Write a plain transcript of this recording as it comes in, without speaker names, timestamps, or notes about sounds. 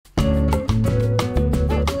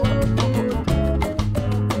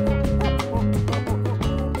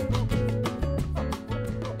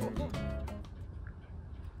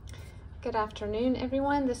Good afternoon,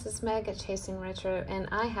 everyone. This is Meg at Chasing Retro, and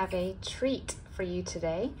I have a treat for you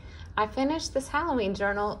today. I finished this Halloween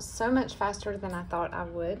journal so much faster than I thought I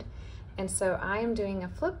would, and so I am doing a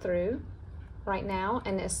flip through right now,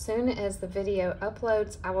 and as soon as the video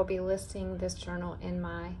uploads, I will be listing this journal in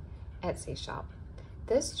my Etsy shop.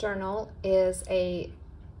 This journal is a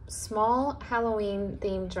small Halloween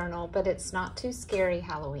themed journal, but it's not too scary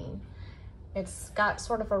Halloween. It's got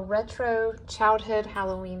sort of a retro childhood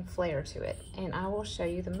Halloween flair to it, and I will show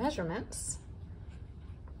you the measurements.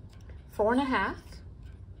 4.5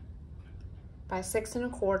 by 6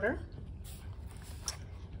 1/4.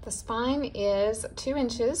 The spine is 2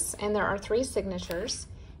 inches, and there are 3 signatures.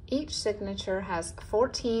 Each signature has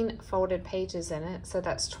 14 folded pages in it, so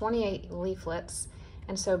that's 28 leaflets.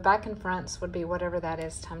 And so back and fronts would be whatever that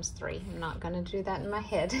is times 3. I'm not going to do that in my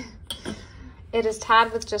head. It is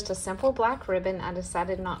tied with just a simple black ribbon. I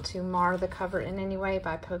decided not to mar the cover in any way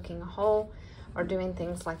by poking a hole or doing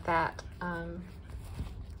things like that. And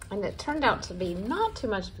it turned out to be not too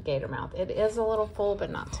much of a gator mouth. It is a little full, but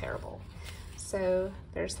not terrible. So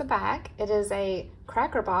there's the back. It is a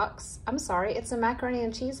cracker box. I'm sorry, it's a macaroni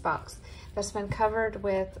and cheese box that's been covered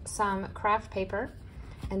with some craft paper.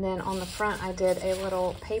 And then on the front, I did a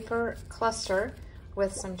little paper cluster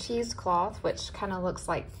with some cheesecloth, which kind of looks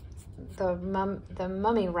like the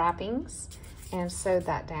mummy wrappings, and sewed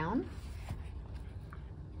that down.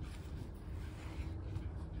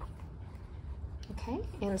 Okay,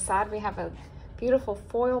 inside we have a beautiful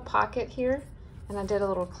foil pocket here, and I did a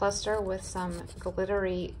little cluster with some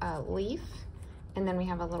glittery leaf, and then we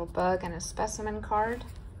have a little bug and a specimen card.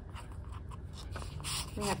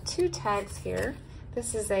 We have 2 tags here.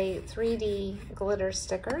 This is a 3D glitter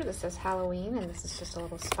sticker. This is Halloween, and this is just a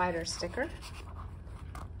little spider sticker.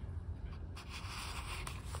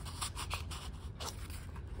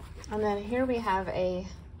 And then here we have a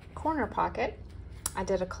corner pocket. I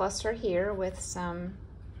did a cluster here with some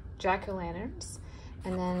jack-o'-lanterns.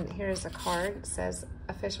 And then here's a card that says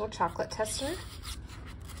official chocolate tester.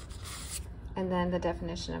 And then the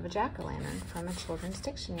definition of a jack-o'-lantern from a children's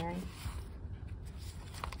dictionary.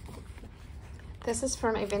 This is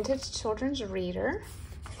from a vintage children's reader.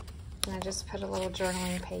 And I just put a little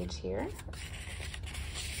journaling page here.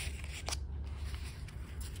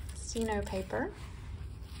 Steno paper.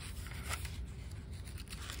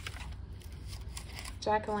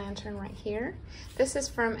 Jack-o'-lantern right here. This is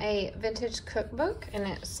from a vintage cookbook, and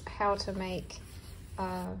it's how to make,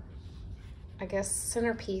 I guess,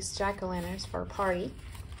 centerpiece jack-o'-lanterns for a party.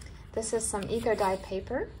 This is some eco-dyed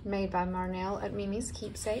paper made by Marnell at Mimi's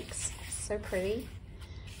Keepsakes. So pretty.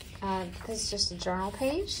 This is just a journal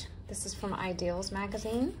page. This is from Ideals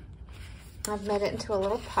magazine. I've made it into a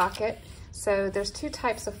little pocket. So there's 2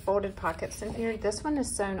 types of folded pockets in here. This one is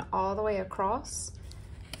sewn all the way across,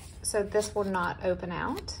 so this will not open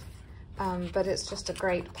out, but it's just a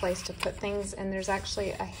great place to put things. And there's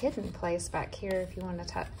actually a hidden place back here if you want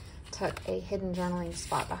to tuck a hidden journaling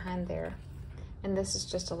spot behind there. And this is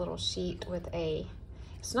just a little sheet with a,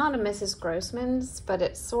 it's not a Mrs. Grossman's, but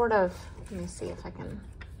it's sort of, let me see if I can,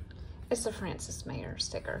 it's a Frances Mayer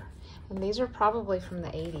sticker. And these are probably from the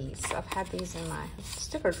 80s. I've had these in my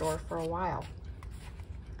sticker drawer for a while.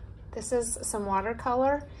 This is some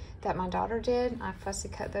watercolor that my daughter did. I fussy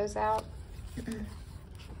cut those out.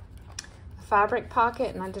 A fabric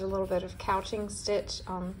pocket, and I did a little bit of couching stitch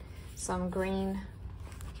on some green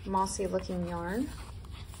mossy looking yarn.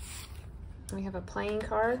 We have a playing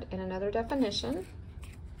card and another definition.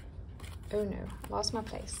 Oh no, lost my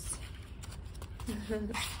place. A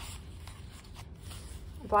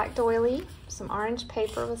black doily, some orange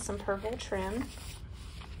paper with some purple trim.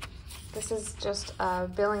 This is just a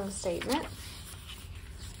billing statement.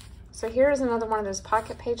 So here is another one of those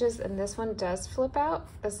pocket pages, and this one does flip out.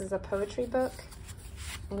 This is a poetry book.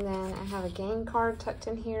 And then I have a game card tucked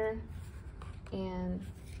in here and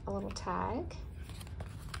a little tag.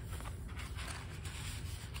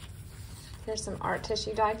 Here's some art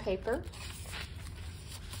tissue dyed paper.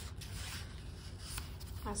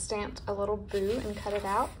 I stamped a little Boo and cut it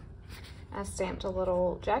out. I stamped a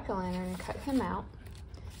little jack-o'-lantern and cut him out.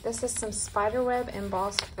 This is some spiderweb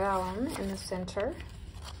embossed vellum in the center.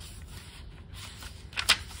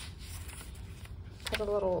 Put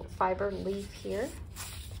a little fiber leaf here.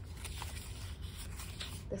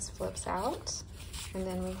 This flips out. And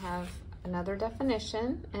then we have another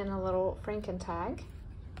definition and a little Frankentag.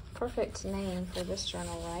 Perfect name for this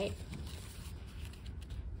journal, right?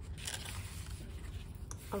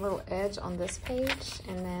 A little edge on this page,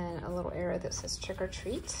 and then a little arrow that says trick or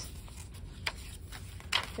treat.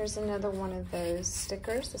 Here's another one of those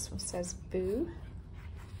stickers. This one says Boo.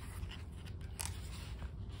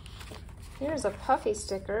 Here's a puffy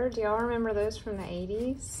sticker. Do y'all remember those from the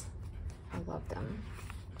 80s? I love them.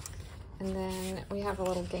 And then we have a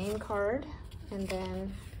little game card, and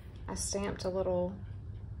then I stamped a little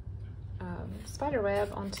spider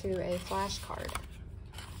web onto a flash card.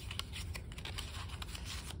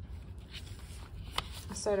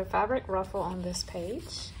 I sewed a fabric ruffle on this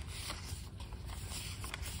page.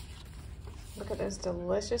 Look at those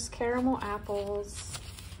delicious caramel apples.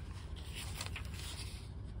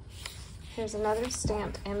 Here's another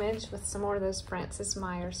stamped image with some more of those Francis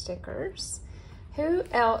Meyer stickers. Who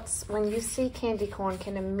else, when you see candy corn,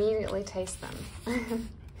 can immediately taste them?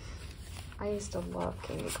 I used to love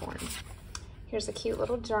candy corn. Here's a cute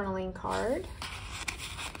little journaling card.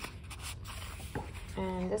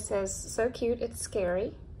 And this says, "So cute, it's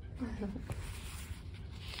scary."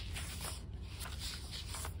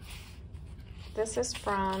 This is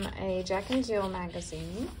from a Jack and Jill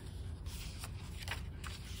magazine.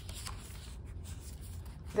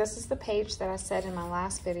 This is the page that I said in my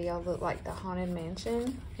last video looked like the Haunted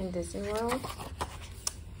Mansion in Disney World.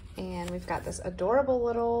 And we've got this adorable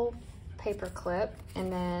little paper clip and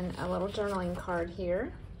then a little journaling card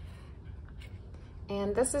here.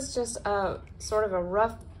 And this is just a sort of a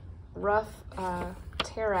rough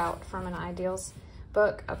tear out from an Ideals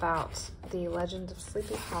book about the Legend of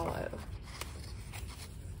Sleepy Hollow.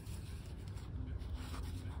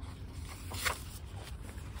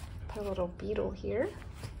 Put a little beetle here.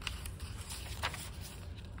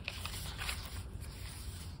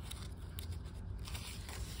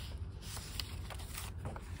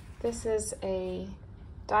 This is a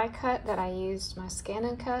die cut that I used my Scan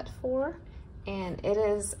and Cut for, and it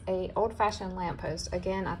is a old-fashioned lamppost.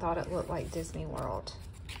 Again, I thought it looked like Disney World,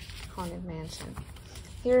 Haunted Mansion.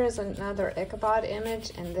 Here is another Ichabod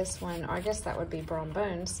image, and this one, or I guess that would be Brom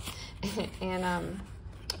Bones, and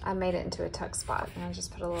I made it into a tuck spot, and I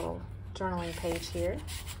just put a little journaling page here.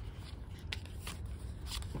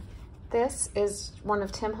 This is one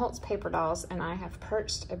of Tim Holtz paper dolls, and I have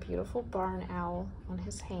perched a beautiful barn owl on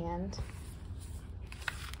his hand.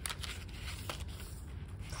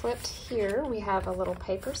 Clipped here, we have a little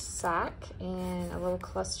paper sack and a little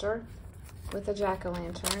cluster with a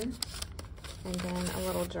jack-o'-lantern, and then a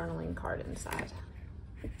little journaling card inside.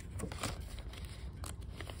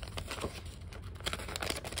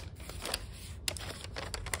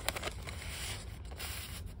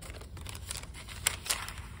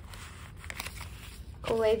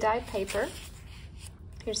 Kool-Aid dyed paper.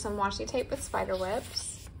 Here's some washi tape with spider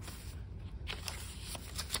webs.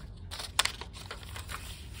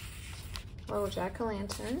 A little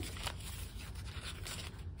jack-o'-lantern.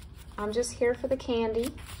 I'm just here for the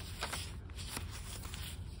candy.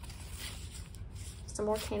 Some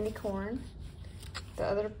more candy corn. The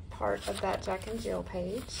other part of that Jack and Jill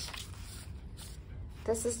page.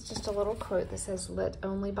 This is just a little quote that says, "Lit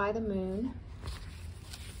only by the moon."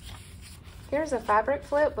 Here's a fabric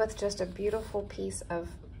flip with just a beautiful piece of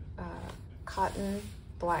cotton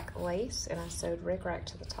black lace, and I sewed rickrack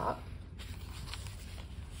to the top.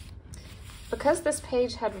 Because this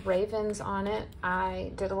page had ravens on it,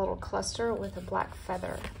 I did a little cluster with a black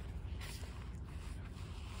feather.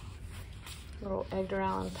 Little Edgar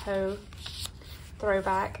Allan Poe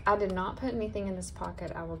throwback. I did not put anything in this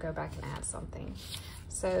pocket. I will go back and add something.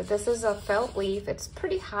 So this is a felt leaf. It's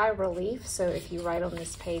pretty high relief, so if you write on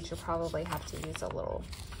this page, you'll probably have to use a little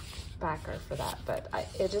backer for that, but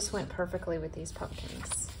it just went perfectly with these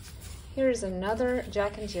pumpkins. Here's another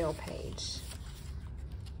Jack and Jill page.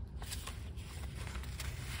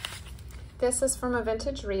 This is from a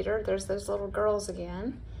vintage reader. There's those little girls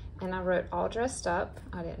again, and I wrote "all dressed up."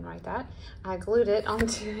 I didn't write that. I glued it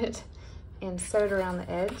onto it and sewed around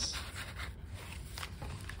the edge.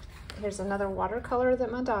 Here's another watercolor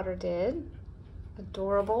that my daughter did.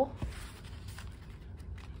 Adorable.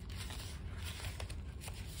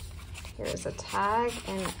 Here's a tag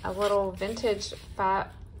and a little vintage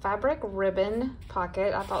fabric ribbon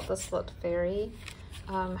pocket. I thought this looked very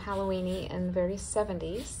Halloween-y and very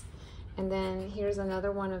 70s. And then here's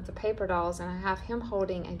another one of the paper dolls, and I have him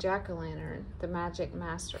holding a jack-o'-lantern, the Magic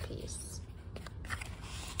Masterpiece.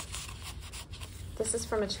 This is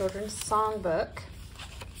from a children's songbook.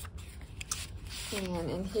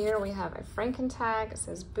 And in here we have a Franken tag. It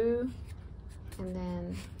says "Boo," and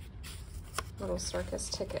then little circus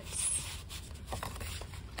tickets.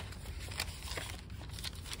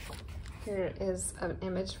 Here is an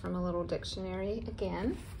image from a little dictionary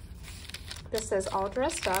again. This says "all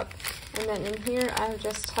dressed up," and then in here I've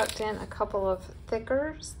just tucked in a couple of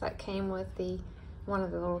thickers that came with one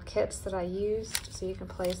of the little kits that I used, so you can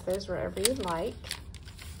place those wherever you'd like.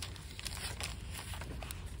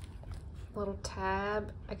 Little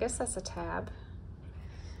tab, I guess that's a tab.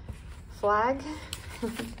 Flag.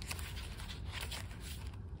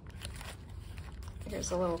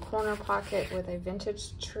 Here's a little corner pocket with a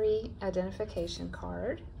vintage tree identification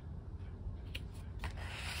card.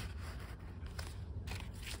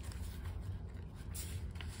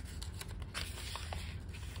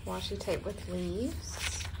 Washi tape with leaves.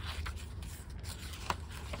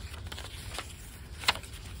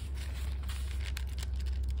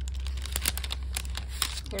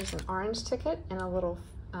 Here's an orange ticket and a little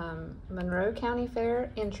Monroe County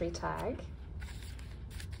Fair entry tag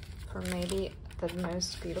for maybe the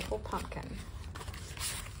most beautiful pumpkin.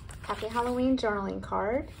 Happy Halloween journaling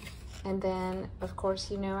card. And then, of course,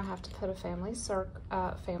 you know I have to put a family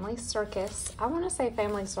circus. I want to say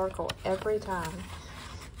family circle every time.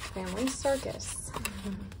 Family circus.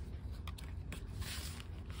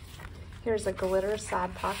 Here's a glitter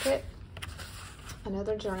side pocket,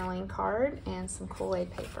 another journaling card, and some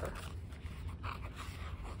Kool-Aid paper.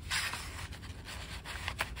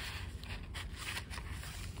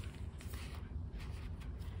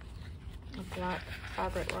 A black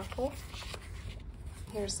fabric ruffle.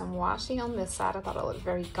 Here's some washi on this side. I thought it looked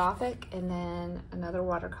very gothic. And then another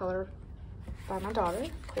watercolor by my daughter,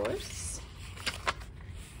 of course.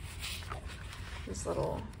 These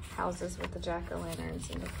little houses with the jack-o'-lanterns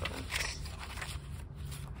in the front.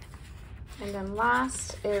 And then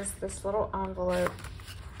last is this little envelope.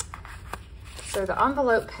 So the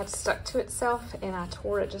envelope had stuck to itself and I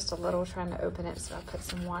tore it just a little trying to open it, so I put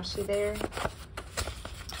some washi there.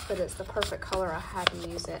 But it's the perfect color, I had to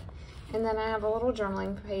use it. And then I have a little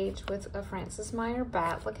journaling page with a Francis Meyer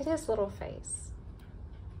bat. Look at his little face.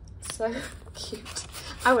 So cute.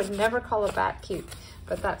 I would never call a bat cute,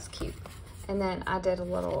 but that's cute. And then I did a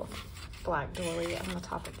little black doily on the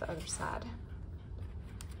top of the other side.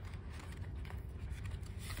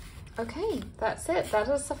 Okay, that's it. That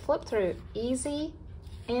is the flip through. Easy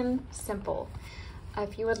and simple.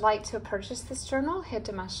 If you would like to purchase this journal, head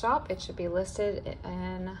to my shop. It should be listed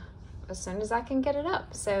and as soon as I can get it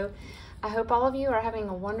up. So I hope all of you are having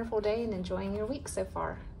a wonderful day and enjoying your week so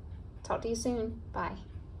far. Talk to you soon. Bye.